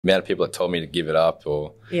amount of people that told me to give it up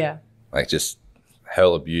or like just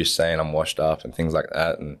hell abuse saying I'm washed up and things like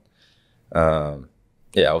that. And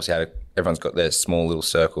obviously everyone's got their small little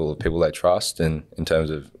circle of people they trust, and in terms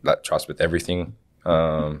of that trust with everything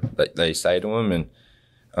that they say to them. And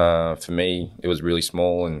for me, it was really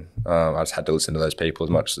small, and I just had to listen to those people as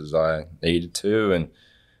much as I needed to. And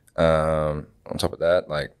on top of that,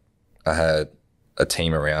 like, I had a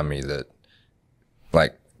team around me that,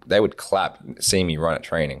 like, they would clap, see me run at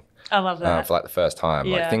training. I love that. For like the first time,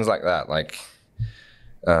 like things like that, like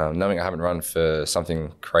knowing I haven't run for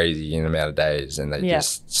something crazy in an amount of days, and they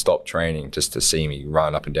just stop training just to see me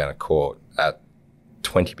run up and down a court at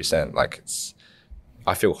 20%. Like,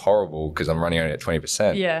 I feel horrible because I'm running only at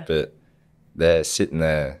 20%. Yeah. But they're sitting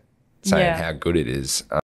there saying how good it is.